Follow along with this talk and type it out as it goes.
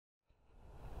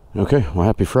Okay, well,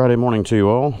 happy Friday morning to you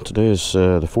all. Today is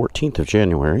the 14th of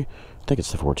January. I think it's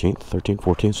the 14th, 13th,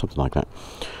 14th, something like that.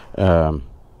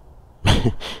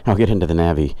 I'll get into the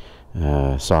NAVI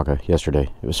saga yesterday.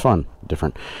 It was fun,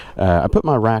 different. I put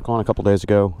my rack on a couple days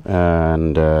ago,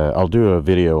 and I'll do a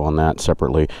video on that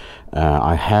separately.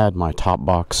 I had my top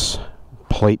box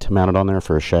plate mounted on there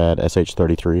for a Shad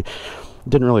SH33.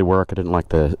 Didn't really work. I didn't like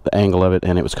the angle of it,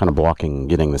 and it was kind of blocking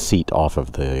getting the seat off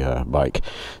of the bike.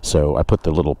 So I put the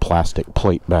little plastic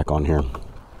plate back on here,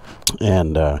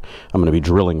 and I'm going to be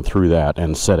drilling through that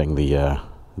and setting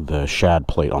the Shad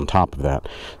plate on top of that,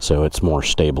 so it's more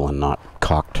stable and not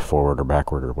cocked forward or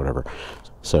backward or whatever.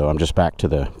 So I'm just back to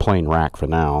the plain rack for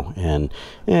now, and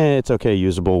it's okay,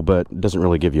 usable, but it doesn't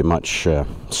really give you much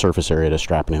surface area to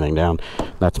strap anything down.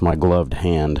 That's my gloved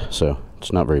hand, so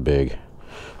it's not very big.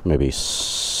 Maybe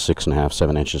 6.5,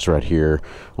 7 inches right here,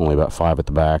 only about 5 at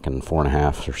the back and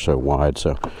 4.5 or so wide,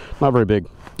 so not very big.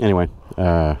 Anyway,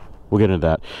 we'll get into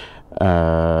that.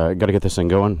 Got to get this thing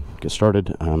going, get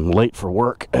started. I'm late for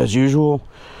work as usual.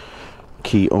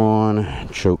 Key on,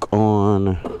 choke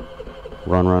on,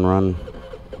 run, run, run,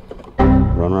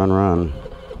 run, run, run,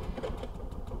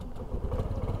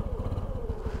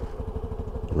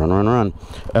 run, run, run.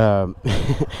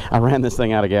 I ran this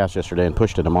thing out of gas yesterday and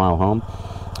pushed it a mile home.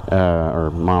 Or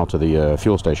a mile to the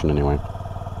fuel station anyway.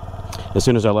 As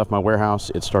soon as I left my warehouse,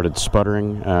 it started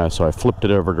sputtering, so I flipped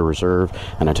it over to reserve,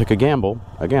 and I took a gamble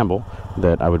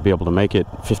that I would be able to make it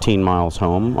 15 miles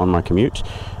home on my commute,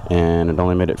 and it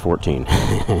only made it 14.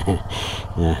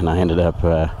 And I ended up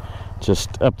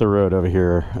just up the road over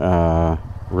here,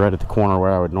 right at the corner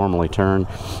where I would normally turn,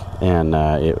 and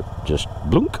it just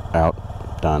blunk out.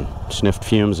 Done. Sniffed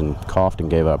fumes and coughed and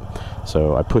gave up.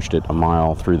 So I pushed it a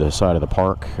mile through the side of the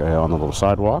park on the little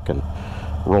sidewalk and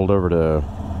rolled over to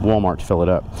Walmart to fill it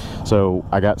up. So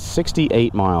I got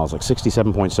 68 miles, like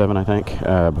 67.7 I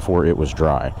think, before it was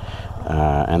dry.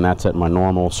 And that's at my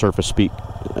normal surface street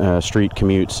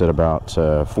commutes at about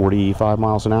 45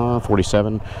 miles an hour,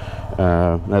 47.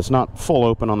 That's not full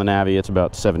open on the NAVI, it's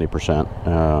about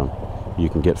 70%. You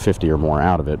can get 50 or more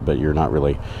out of it, but you're not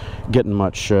really getting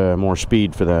much more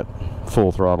speed for that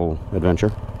full throttle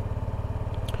adventure.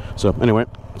 So anyway,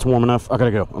 it's warm enough. I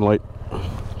gotta go. I'm late.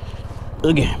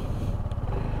 Okay.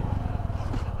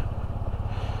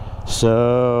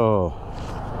 So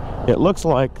it looks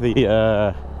like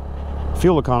the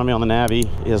fuel economy on the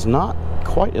NAVI is not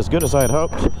quite as good as I had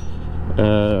hoped.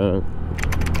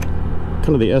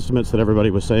 Kind of the estimates that everybody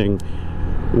was saying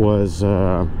was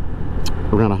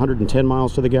around 110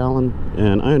 miles to the gallon,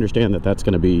 and I understand that that's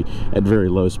going to be at very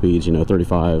low speeds, you know,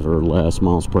 35 or less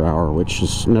miles per hour, which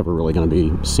is never really going to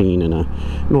be seen in a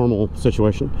normal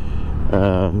situation,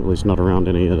 at least not around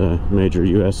any of the major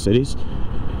US cities.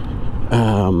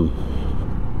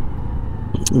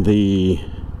 The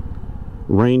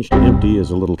range to empty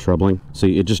is a little troubling.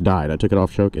 See, it just died. I took it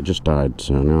off choke, it just died,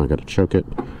 so now I got to choke it.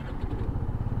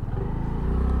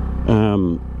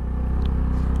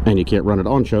 And you can't run it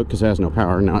on choke because it has no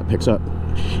power. Now it picks up.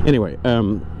 Anyway,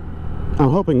 I'm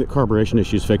hoping that carburation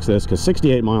issues fix this, because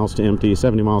 68 miles to empty,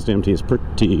 70 miles to empty is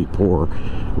pretty poor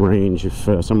range.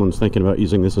 If someone's thinking about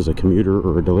using this as a commuter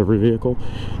or a delivery vehicle,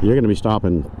 you're going to be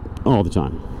stopping all the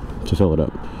time to fill it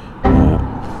up.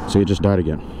 So it just died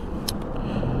again.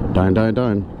 Dying.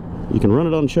 You can run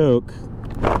it on choke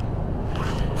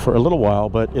for a little while,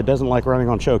 but it doesn't like running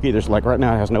on choke either. So like right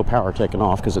now it has no power taken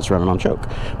off because it's running on choke,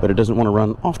 but it doesn't want to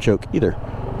run off choke either.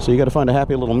 So you got to find a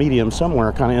happy little medium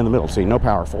somewhere kind of in the middle. See, no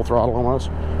power, full throttle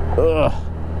almost. Ugh.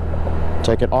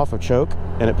 Take it off of choke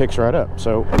and it picks right up.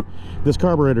 So this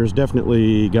carburetor's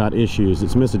definitely got issues.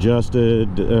 It's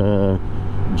misadjusted,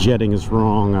 jetting is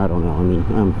wrong. I don't know. I mean,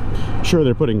 I'm sure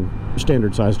they're putting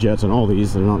standard size jets in all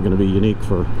these. They're not going to be unique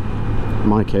for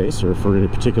my case or for any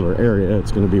particular area.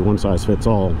 It's going to be one size fits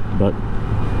all, but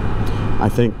I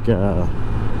think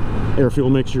air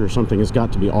fuel mixture or something has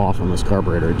got to be off on this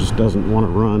carburetor. It just doesn't want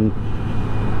to run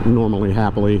normally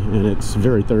happily, and it's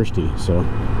very thirsty. So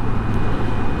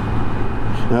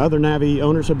now, other NAVI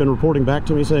owners have been reporting back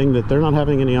to me saying that they're not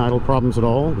having any idle problems at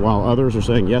all, while others are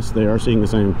saying yes, they are seeing the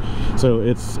same. So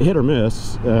it's hit or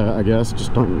miss, I guess.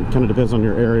 Just kind of depends on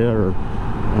your area or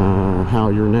how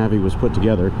your NAVI was put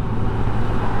together.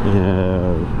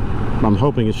 I'm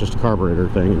hoping it's just a carburetor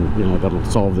thing, and you know, that'll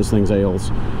solve this thing's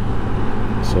ails.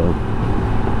 So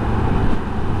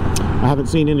I haven't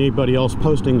seen anybody else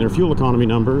posting their fuel economy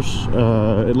numbers,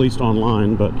 at least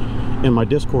online, but in my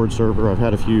Discord server I've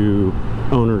had a few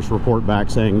owners report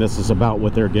back saying this is about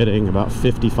what they're getting, about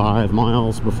 55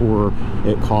 miles before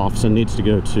it coughs and needs to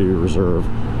go to reserve.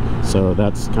 So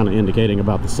that's kind of indicating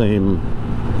about the same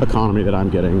economy that I'm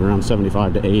getting, around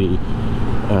 75 to 80.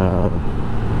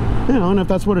 You know, and if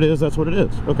that's what it is, that's what it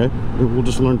is. Okay, we'll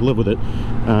just learn to live with it.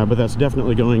 But that's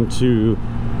definitely going to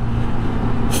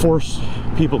force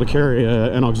people to carry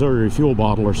an auxiliary fuel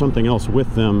bottle or something else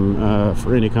with them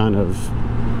for any kind of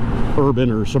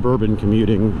urban or suburban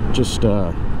commuting. Just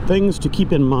things to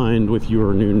keep in mind with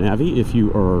your new NAVI if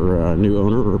you are a new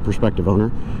owner or a prospective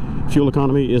owner. Fuel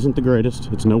economy isn't the greatest.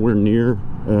 It's nowhere near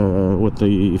what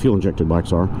the fuel injected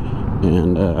bikes are,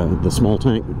 and the small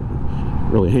tank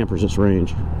really hampers its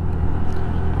range.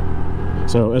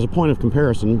 So as a point of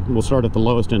comparison, we'll start at the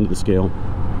lowest end of the scale.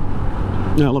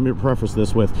 Now let me preface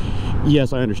this with,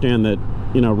 yes, I understand that,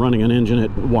 you know, running an engine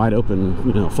at wide open,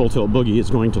 you know, full tilt boogie is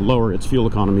going to lower its fuel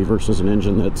economy versus an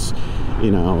engine that's,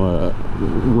 you know,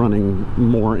 running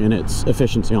more in its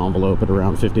efficiency envelope at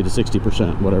around 50 to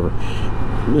 60%, whatever.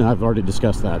 You know, I've already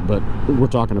discussed that, but we're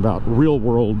talking about real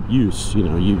world use. You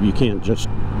know, you can't just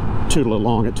tootle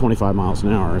along at 25 miles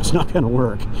an hour. It's not going to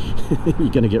work. You're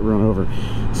going to get run over.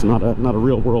 It's not a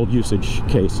real world usage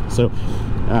case. So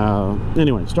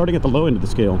anyway, starting at the low end of the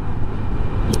scale,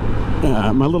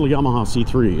 my little Yamaha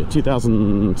C3,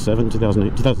 2007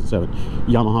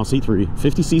 Yamaha C3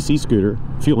 50cc scooter,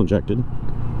 fuel injected,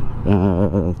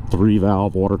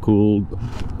 3-valve, water cooled,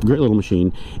 great little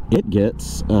machine. It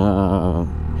gets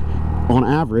on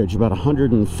average about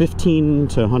 115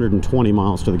 to 120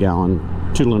 miles to the gallon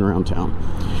tootling around town.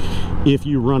 If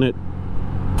you run it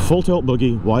full tilt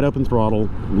boogie, wide open throttle,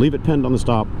 leave it pinned on the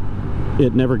stop,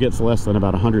 it never gets less than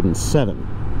about 107.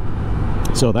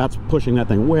 So that's pushing that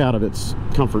thing way out of its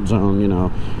comfort zone, you know.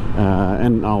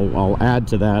 And I'll add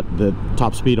to that, the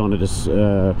top speed on it is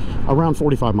around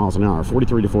 45 miles an hour,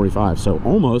 43 to 45, so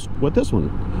almost what this one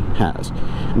has.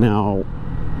 Now,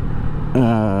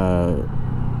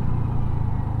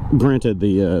 granted,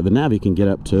 the NAVI can get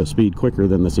up to speed quicker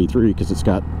than the C3 because it's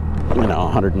got, you know,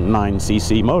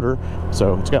 109cc motor,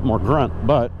 so it's got more grunt,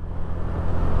 but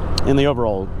in the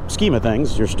overall scheme of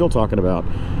things, you're still talking about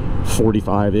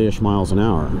 45-ish miles an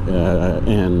hour,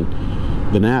 and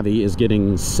the NAVI is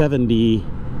getting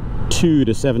 72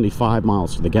 to 75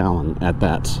 miles to the gallon at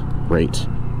that rate,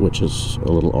 which is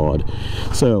a little odd.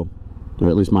 So, or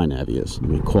at least my NAVI is. Let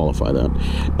me qualify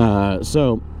that.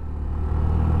 So,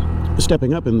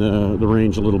 stepping up in the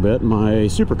range a little bit, my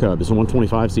Super Cub is a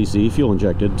 125cc, fuel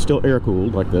injected, still air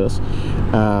cooled like this,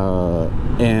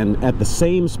 and at the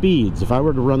same speeds, if I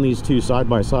were to run these two side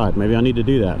by side, maybe I need to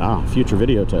do that, future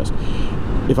video test.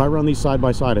 If I run these side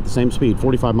by side at the same speed,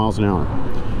 45 miles an hour,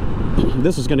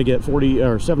 this is going to get 40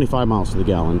 or 75 miles to the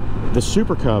gallon. The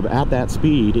Super Cub at that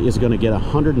speed is going to get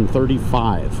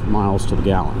 135 miles to the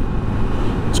gallon.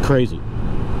 It's crazy.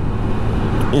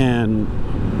 And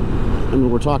I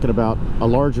mean, we're talking about a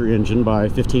larger engine by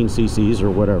 15 cc's or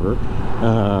whatever,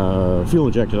 fuel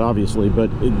injected obviously, but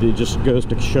it just goes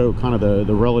to show kind of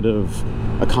the relative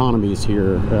economies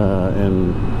here,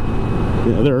 and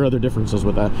you know, there are other differences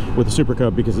with that, with the Super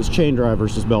Cub, because it's chain drive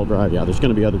versus belt drive. Yeah, there's going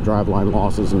to be other driveline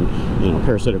losses and, you know,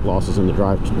 parasitic losses in the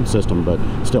drive system, but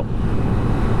still.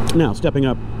 Now, stepping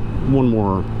up one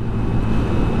more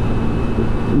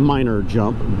minor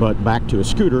jump, but back to a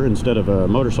scooter instead of a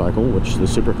motorcycle, which the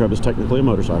Super Cub is technically a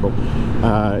motorcycle.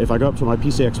 If I go up to my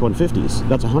PCX 150s,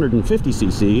 that's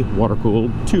 150cc,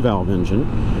 water-cooled, 2-valve engine,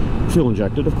 fuel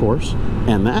injected, of course,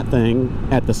 and that thing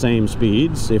at the same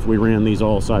speeds, if we ran these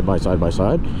all side by side by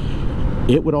side,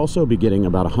 it would also be getting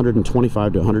about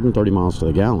 125 to 130 miles to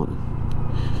the gallon.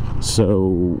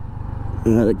 So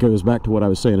it goes back to what I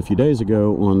was saying a few days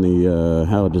ago on the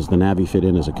how does the NAVI fit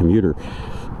in as a commuter.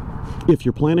 If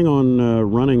you're planning on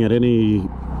running at any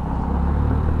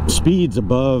speeds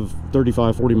above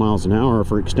 35-40 miles an hour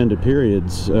for extended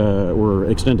periods or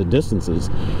extended distances,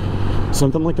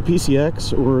 something like the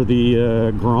PCX or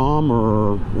the Grom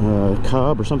or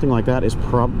Cub or something like that is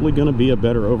probably going to be a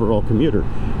better overall commuter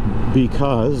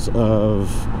because of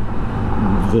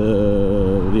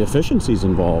the efficiencies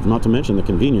involved, not to mention the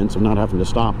convenience of not having to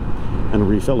stop and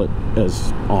refill it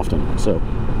as often. So,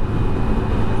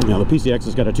 you know, the PCX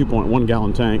has got a 2.1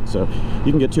 gallon tank, so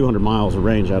you can get 200 miles of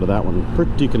range out of that one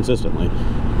pretty consistently.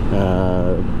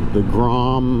 The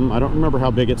Grom, I don't remember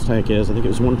how big its tank is. I think it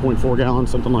was 1.4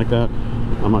 gallons, something like that.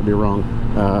 I might be wrong.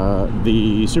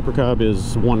 The Super Cub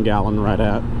is 1 gallon right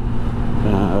at.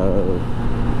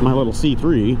 My little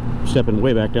C3, stepping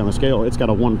way back down the scale, it's got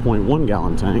a 1.1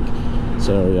 gallon tank.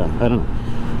 So yeah, I don't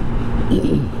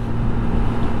know.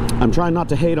 I'm trying not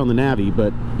to hate on the NAVI,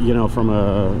 but you know, from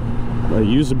a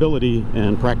usability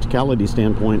and practicality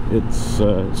standpoint, it's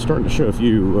starting to show a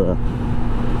few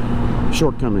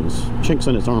shortcomings, chinks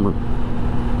in its armor.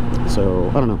 So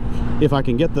I don't know if I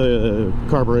can get the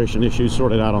carburation issues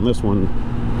sorted out on this one,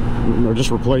 or just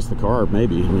replace the carb.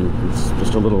 Maybe, I mean, it's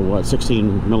just a little, what,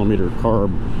 16 millimeter carb.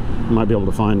 Might be able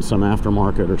to find some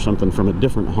aftermarket or something from a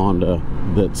different Honda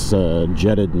that's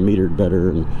jetted and metered better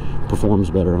and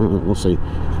performs better. I don't know, we'll see.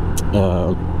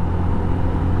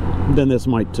 Then this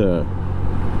might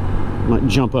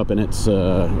jump up in its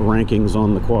rankings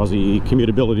on the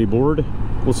QuasiCommutability board.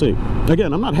 We'll see.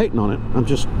 Again, I'm not hating on it.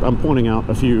 I'm pointing out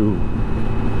a few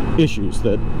issues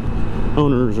that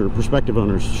owners or prospective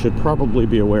owners should probably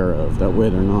be aware of. That way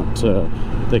they're not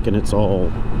thinking it's all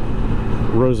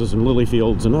roses and lily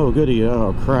fields and, oh goody,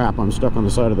 oh crap, I'm stuck on the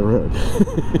side of the road.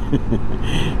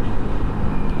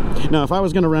 Now, if I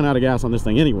was going to run out of gas on this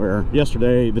thing anywhere,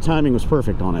 yesterday, the timing was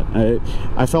perfect on it.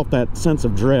 I felt that sense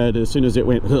of dread as soon as it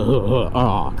went,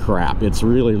 oh crap, it's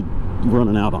really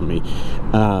running out on me.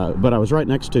 But I was right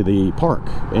next to the park,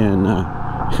 and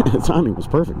the timing was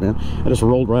perfect, man. I just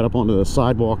rolled right up onto the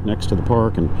sidewalk next to the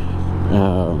park and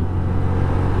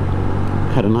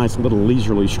had a nice little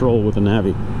leisurely stroll with the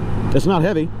NAVI. It's not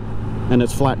heavy, and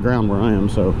it's flat ground where I am,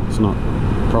 so it's not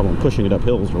a problem pushing it up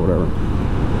hills or whatever.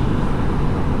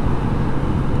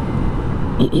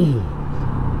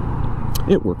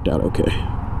 It worked out okay.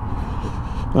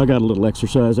 I got a little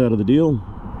exercise out of the deal.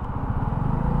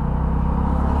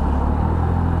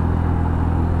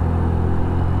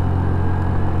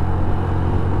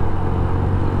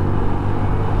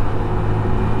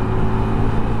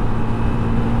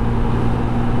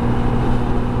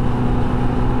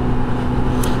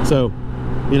 So,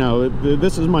 you know,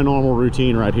 this is my normal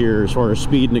routine right here as far as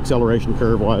speed and acceleration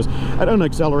curve wise. I don't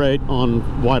accelerate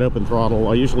on wide open throttle.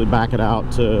 I usually back it out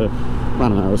to, I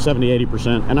don't know,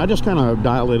 70–80%, and I just kind of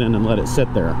dial it in and let it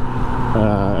sit there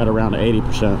at around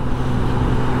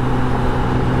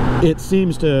 80%. It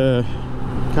seems to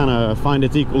kind of find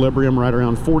its equilibrium right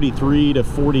around 43 to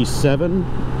 47,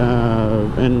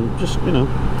 and just, you know,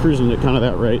 cruising at kind of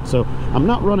that rate. So I'm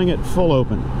not running it full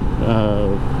open.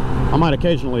 I might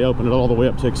occasionally open it all the way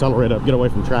up to accelerate up, get away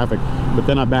from traffic, but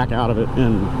then I back out of it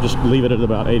and just leave it at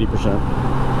about 80%.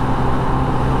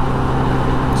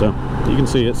 So you can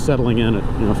see it's settling in at,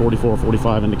 you know, 44,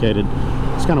 45 indicated.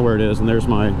 It's kind of where it is, and there's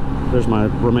my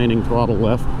remaining throttle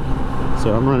left.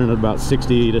 So I'm running at about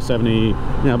 60 to 70,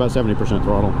 yeah, about 70%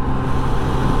 throttle.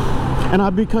 And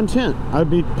I'd be content. I'd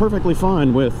be perfectly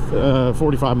fine with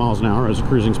 45 miles an hour as a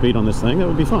cruising speed on this thing. That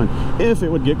would be fine if it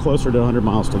would get closer to 100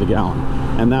 miles to the gallon.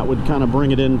 And that would kind of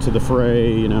bring it into the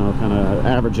fray, you know, kind of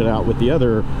average it out with the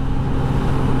other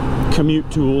commute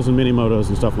tools and miniMOTOs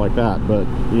and stuff like that. But,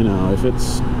 you know, if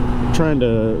it's trying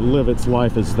to live its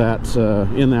life as that,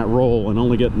 in that role and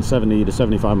only getting 70 to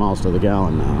 75 miles to the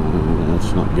gallon,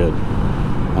 that's not good.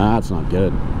 That's not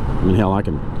good. I mean, hell, I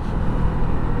can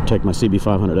take my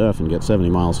CB500F and get 70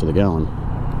 miles to the gallon,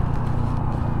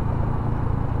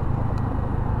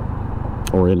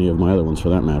 or any of my other ones for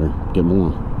that matter, get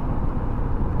more.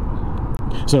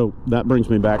 So that brings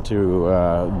me back to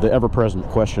the ever-present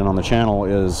question on the channel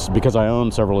is, because I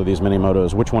own several of these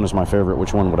miniMOTOs, which one is my favorite?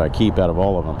 Which one would I keep out of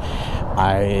all of them?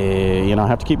 I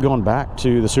have to keep going back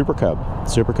to the Super Cub.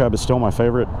 Super Cub is still my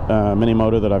favorite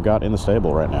miniMOTO that I've got in the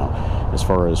stable right now. As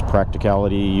far as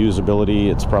practicality, usability,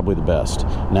 it's probably the best.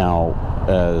 Now,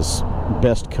 as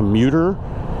best commuter,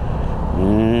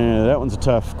 that one's a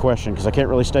tough question because I can't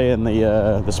really stay in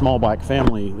the small bike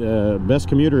family. Best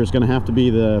commuter is going to have to be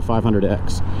the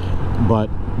 500X, but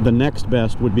the next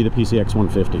best would be the PCX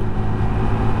 150.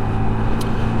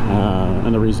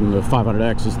 And the reason the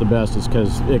 500X is the best is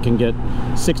because it can get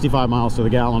 65 miles to the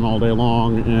gallon all day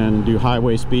long and do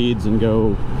highway speeds and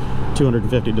go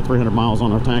 250 to 300 miles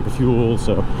on a tank of fuel.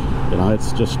 So, you know,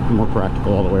 it's just more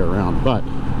practical all the way around. But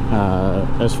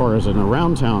as far as an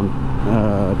around town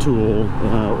tool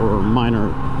or minor,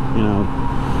 you know,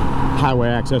 highway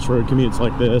access road commutes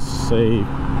like this, say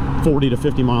 40 to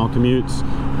 50 mile commutes,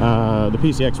 the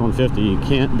PCX 150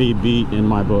 can't be beat in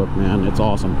my book, man. It's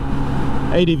awesome.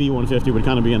 ADV 150 would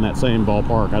kind of be in that same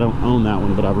ballpark. I don't own that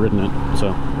one, but I've ridden it.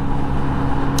 So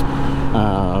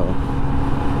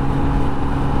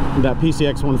that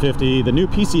PCX 150, the new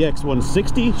PCX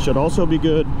 160 should also be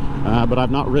good, but I've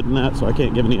not ridden that, so I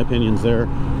can't give any opinions there.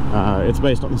 It's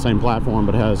based on the same platform,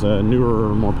 but has a newer,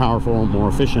 more powerful, more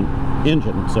efficient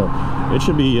engine, so it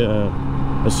should be a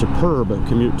superb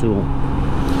commute tool.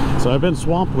 So I've been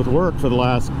swamped with work for the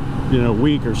last,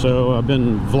 week or so. I've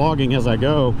been vlogging as I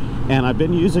go, and I've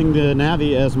been using the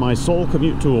NAVI as my sole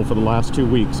commute tool for the last 2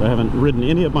 weeks. I haven't ridden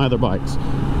any of my other bikes,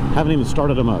 haven't even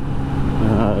started them up.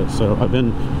 So I've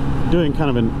been doing kind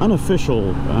of an unofficial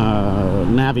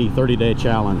NAVI 30-day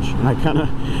challenge.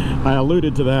 And I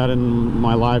alluded to that in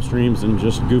my live streams and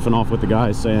just goofing off with the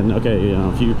guys, saying, okay, you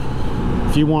know,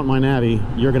 if you want my NAVI,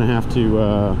 you're going to have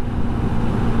to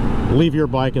leave your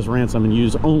bike as ransom and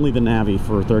use only the NAVI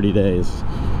for 30 days.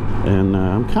 And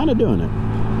I'm kind of doing it.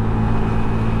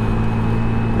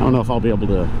 I don't know if I'll be able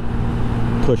to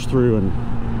push through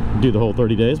and do the whole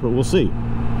 30 days, but we'll see.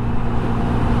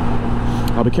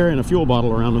 I'll be carrying a fuel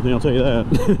bottle around with me, I'll tell you that.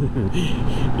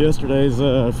 Yesterday's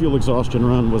fuel exhaustion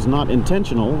run was not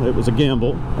intentional. It was a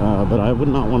gamble, but I would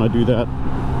not want to do that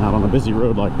out on a busy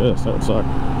road like this. That would suck.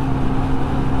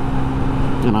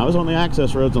 And I was on the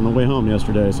access roads on the way home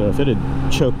yesterday, so if it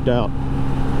had choked out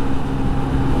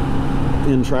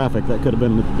in traffic, that could have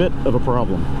been a bit of a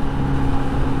problem.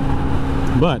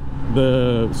 But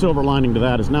the silver lining to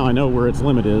that is now I know where its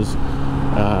limit is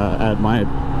at my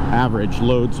average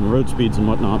loads and road speeds and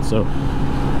whatnot. So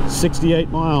 68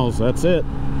 miles, that's it.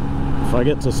 If I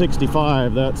get to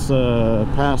 65, that's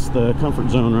past the comfort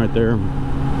zone right there.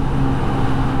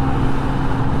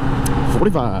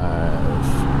 45,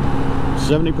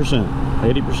 70%,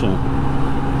 80%.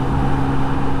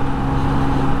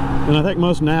 And I think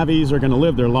most NAVIs are going to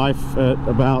live their life at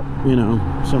about, you know,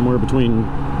 somewhere between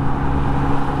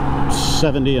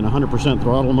 70 and 100%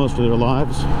 throttle most of their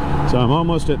lives. So I'm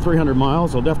almost at 300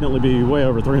 miles. I'll definitely be way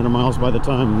over 300 miles by the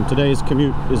time today's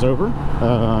commute is over.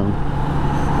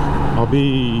 I'll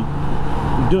be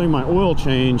doing my oil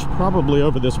change probably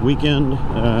over this weekend.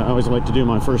 I always like to do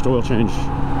my first oil change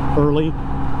early,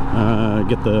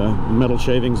 get the metal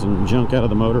shavings and junk out of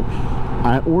the motor.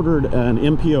 I ordered an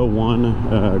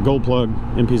MP01 gold plug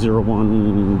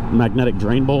MP01 magnetic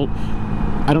drain bolt.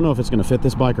 I don't know if it's going to fit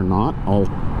this bike or not. I'll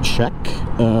check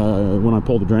when I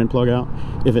pull the drain plug out.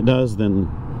 If it does, then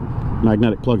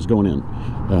magnetic plug's going in.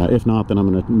 If not, then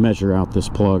I'm going to measure out this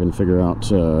plug and figure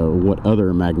out what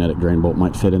other magnetic drain bolt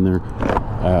might fit in there.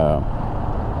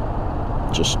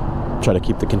 Just try to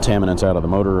keep the contaminants out of the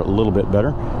motor a little bit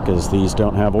better, because these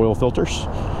don't have oil filters.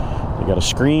 They got a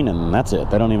screen and that's it.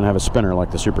 They don't even have a spinner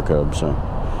like the Super Cube, so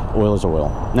oil is oil.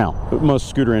 Now, most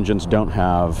scooter engines don't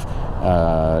have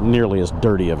nearly as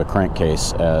dirty of a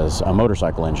crankcase as a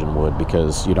motorcycle engine would,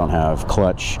 because you don't have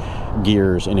clutch,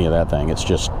 gears, any of that thing. It's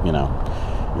just, you know,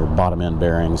 your bottom end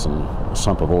bearings and a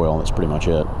sump of oil. That's pretty much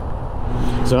it.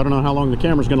 So I don't know how long the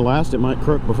camera's going to last. It might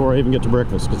crook before I even get to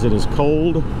breakfast, because it is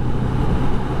cold,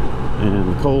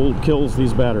 and the cold kills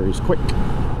these batteries quick.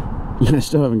 I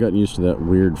still haven't gotten used to that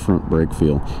weird front brake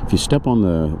feel. If you step on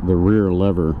the rear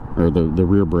lever, or the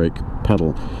rear brake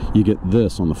pedal, you get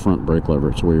this on the front brake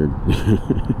lever. It's weird.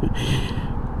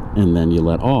 And then you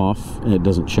let off, and it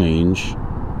doesn't change.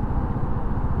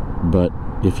 But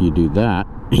if you do that,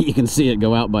 you can see it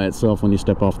go out by itself when you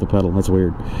step off the pedal. That's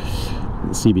weird.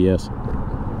 CBS.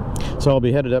 So I'll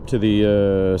be headed up to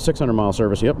the 600 mile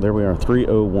service. Yep, there we are,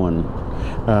 301.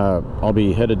 I'll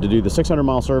be headed to do the 600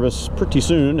 mile service pretty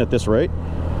soon at this rate.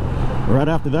 Right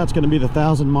after that's going to be the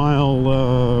 1,000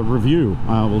 mile review.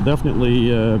 I will definitely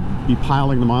be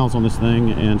piling the miles on this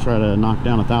thing and try to knock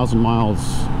down 1,000 miles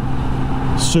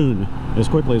soon, as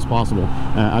quickly as possible.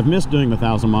 I've missed doing the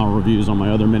 1,000 mile reviews on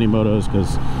my other mini-motos,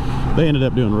 because they ended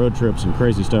up doing road trips and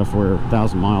crazy stuff where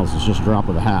 1,000 miles is just a drop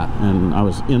of a hat, and I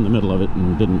was in the middle of it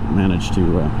and didn't manage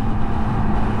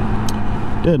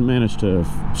to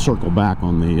circle back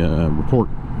on the report.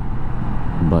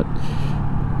 But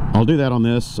I'll do that on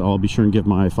this. I'll be sure and give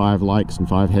my 5 likes and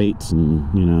 5 hates, and,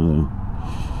 you know,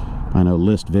 I know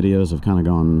list videos have kind of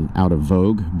gone out of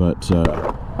vogue, but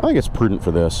I think it's prudent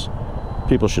for this.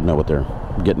 People should know what they're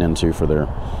getting into for their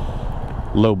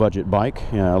low budget bike.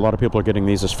 Yeah, a lot of people are getting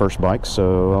these as first bikes,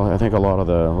 so I think a lot of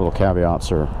the little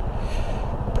caveats are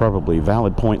probably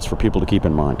valid points for people to keep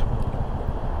in mind.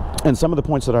 And some of the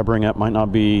points that I bring up might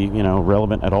not be, you know,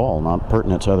 relevant at all, not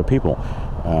pertinent to other people,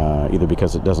 either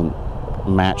because it doesn't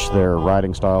match their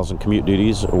riding styles and commute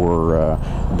duties, or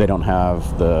they don't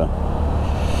have the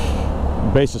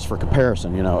basis for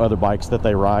comparison, you know, other bikes that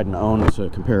they ride and own to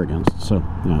compare against. So,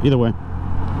 you know, either way,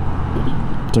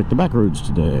 take the back roads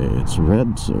today. It's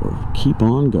red, so keep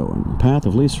on going. Path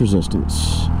of least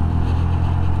resistance.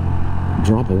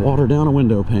 Drop of water down a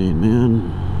window pane,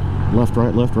 man. Left,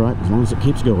 right, as long as it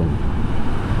keeps going.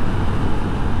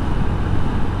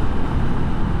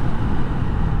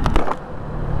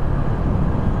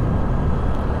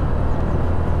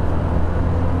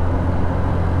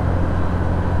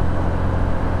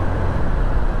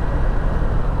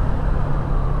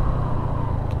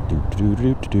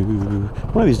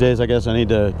 One of these days, I guess I need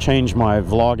to change my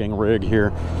vlogging rig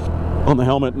here on the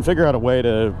helmet and figure out a way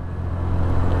to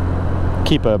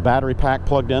keep a battery pack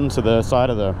plugged into the side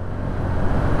of the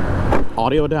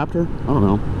audio adapter. I don't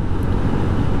know.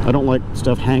 I don't like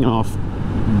stuff hanging off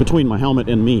between my helmet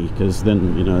and me, because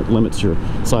then, you know, it limits your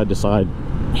side-to-side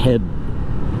head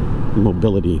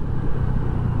mobility.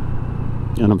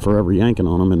 And I'm forever yanking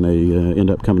on them, and they end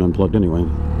up coming unplugged anyway.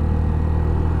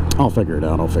 I'll figure it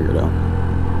out.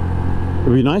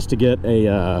 It'd be nice to get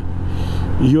a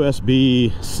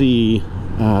USB-C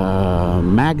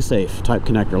MagSafe type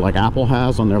connector like Apple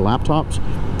has on their laptops,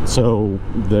 so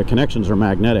the connections are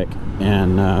magnetic,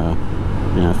 and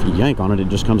you know, if you yank on it, it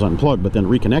just comes unplugged, but then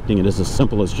reconnecting it is as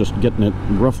simple as just getting it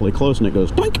roughly close and it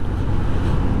goes doink.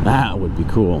 That would be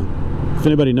cool. If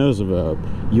anybody knows of a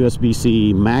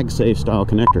USB-C MagSafe style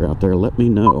connector out there, let me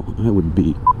know. I would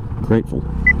be grateful.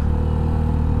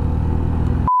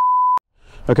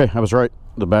 Okay, I was right.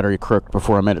 The battery crooked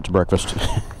before I made it to breakfast.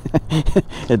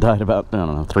 It died about, I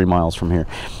don't know, 3 miles from here.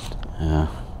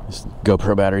 These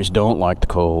GoPro batteries don't like the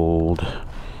cold.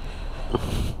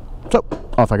 So,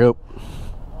 off I go.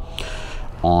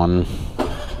 On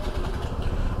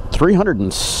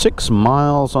 306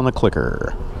 miles on the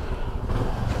clicker.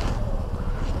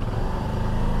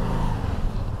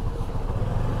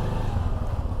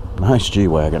 Nice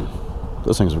G-Wagon.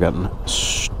 Those things have gotten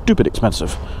stupid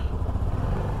expensive.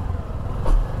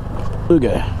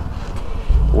 Okay.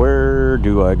 Where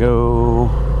do I go?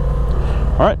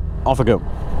 Alright, off I go.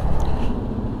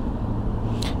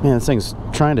 Man, this thing's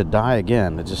trying to die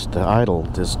again. It just, the idle,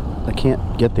 I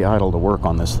can't get the idle to work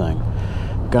on this thing.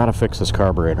 Gotta fix this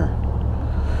carburetor.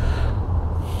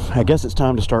 I guess it's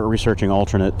time to start researching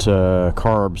alternate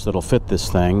carbs that'll fit this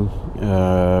thing.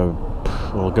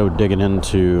 We'll go digging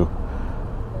into,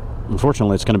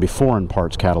 unfortunately it's going to be foreign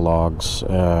parts catalogs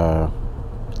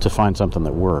to find something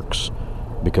that works,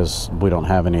 because we don't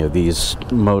have any of these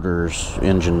motors,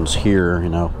 engines here, you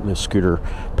know, this scooter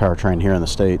powertrain here in the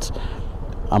States.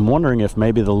 I'm wondering if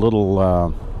maybe the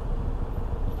little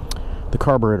the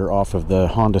carburetor off of the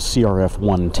Honda CRF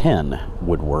 110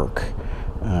 would work.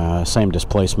 Same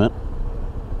displacement.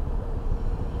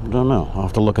 Don't know. I'll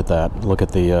have to look at that. Look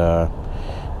at the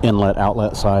inlet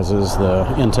outlet sizes,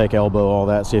 the intake elbow, all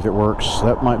that, see if it works.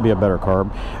 That might be a better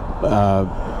carb.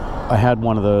 I had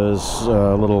one of those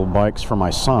little bikes for my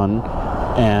son,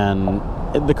 and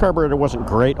the carburetor wasn't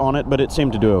great on it, but it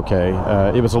seemed to do okay.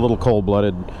 It was a little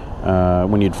cold-blooded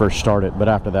when you'd first start it, but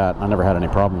after that I never had any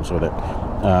problems with it,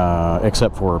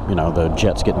 except for, you know, the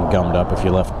jets getting gummed up if you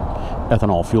left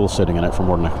ethanol fuel sitting in it for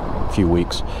more than a few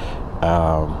weeks.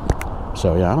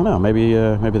 So yeah, I don't know, maybe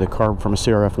the carb from a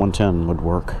CRF 110 would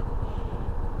work.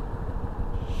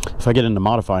 If I get into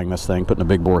modifying this thing, putting a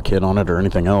big bore kit on it or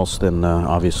anything else, then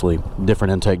obviously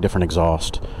different intake, different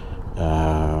exhaust.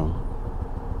 I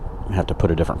have to put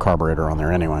a different carburetor on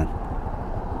there anyway.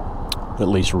 At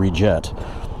least rejet.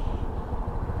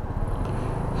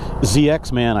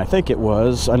 ZX Man, I think it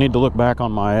was. I need to look back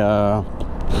on my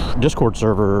Discord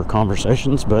server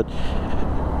conversations, but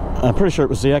I'm pretty sure it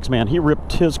was ZX Man. He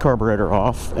ripped his carburetor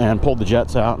off and pulled the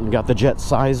jets out and got the jet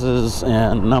sizes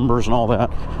and numbers and all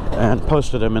that and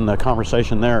posted them in the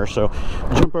conversation there. So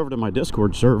jump over to my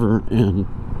Discord server and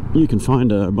you can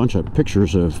find a bunch of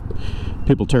pictures of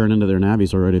people tearing into their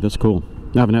NAVIs already. That's cool.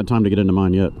 I haven't had time to get into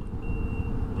mine yet.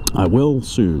 I will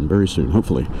soon, very soon,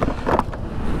 hopefully.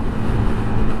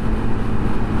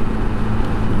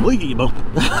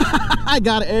 I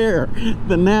got air.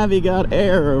 The NAVI got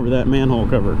air over that manhole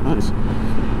cover. Nice.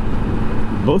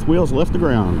 Both wheels left the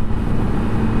ground.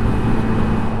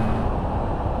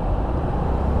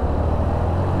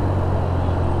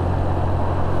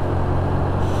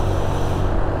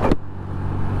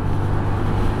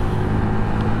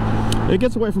 It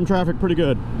gets away from traffic pretty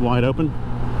good. Wide open.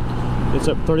 It's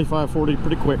up 35, 40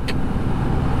 pretty quick.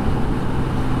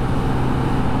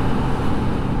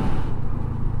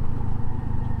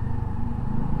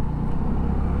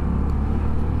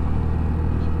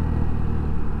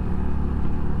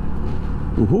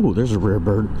 Ooh, there's a rare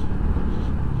bird.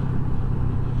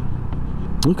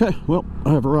 Okay, well,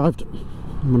 I have arrived.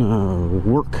 I'm gonna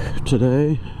work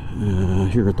today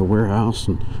here at the warehouse,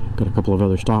 and got a couple of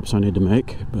other stops I need to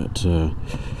make, but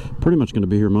pretty much going to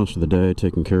be here most of the day,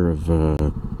 taking care of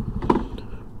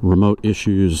remote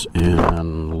issues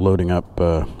and loading up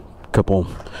a couple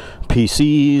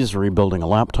PCs, rebuilding a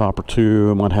laptop or two.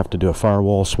 I might have to do a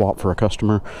firewall swap for a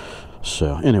customer.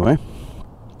 So anyway,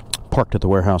 parked at the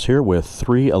warehouse here with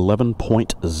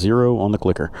 311.0 on the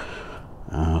clicker.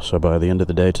 So by the end of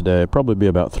the day today, probably be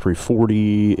about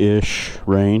 340-ish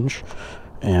range,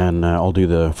 and I'll do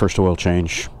the first oil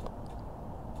change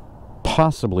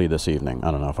possibly this evening.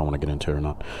 I don't know if I want to get into it or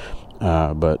not,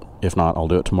 but if not, I'll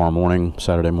do it tomorrow morning,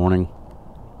 Saturday morning,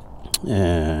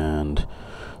 and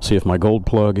see if my gold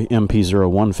plug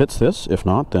MP01 fits this. If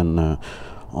not, then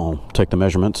I'll take the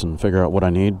measurements and figure out what I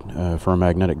need for a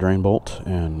magnetic drain bolt,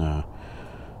 and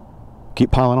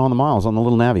keep piling on the miles on the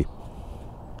little NAVI.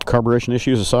 Carburation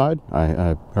issues aside,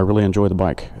 I really enjoy the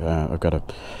bike. I've got to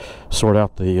sort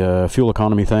out the fuel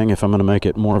economy thing if I'm going to make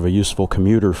it more of a useful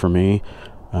commuter for me.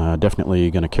 Definitely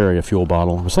going to carry a fuel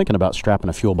bottle. I was thinking about strapping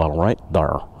a fuel bottle right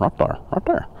there.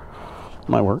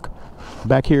 Might work.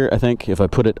 Back here, I think if I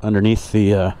put it underneath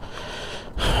the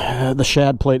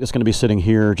shad plate, it's going to be sitting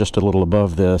here just a little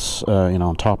above this,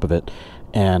 on top of it.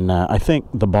 And I think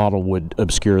the bottle would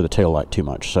obscure the taillight too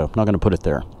much, so I'm not going to put it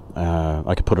there.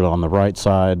 I could put it on the right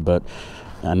side, but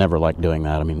I never like doing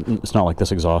that. I mean, it's not like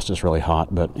this exhaust is really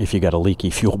hot, but if you got a leaky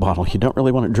fuel bottle, you don't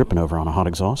really want it dripping over on a hot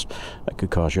exhaust. That could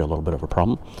cause you a little bit of a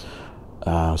problem.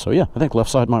 So yeah, I think left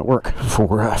side might work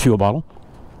for a fuel bottle.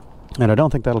 And I don't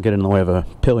think that'll get in the way of a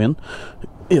pillion,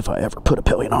 if I ever put a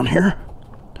pillion on here.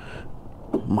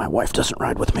 My wife doesn't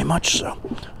ride with me much, so...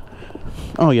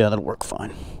 Oh yeah, that'll work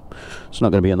fine. It's not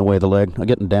going to be in the way of the leg.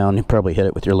 Getting down, you probably hit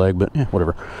it with your leg, but yeah,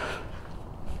 whatever.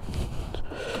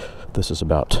 This is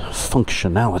about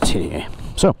functionality.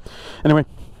 So, anyway,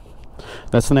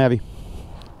 that's the NAVI.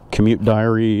 Commute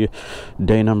diary,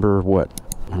 day number, what?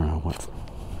 I don't know, what,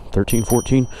 13,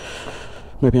 14?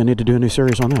 Maybe I need to do a new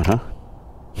series on that, huh?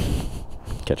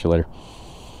 Catch you later.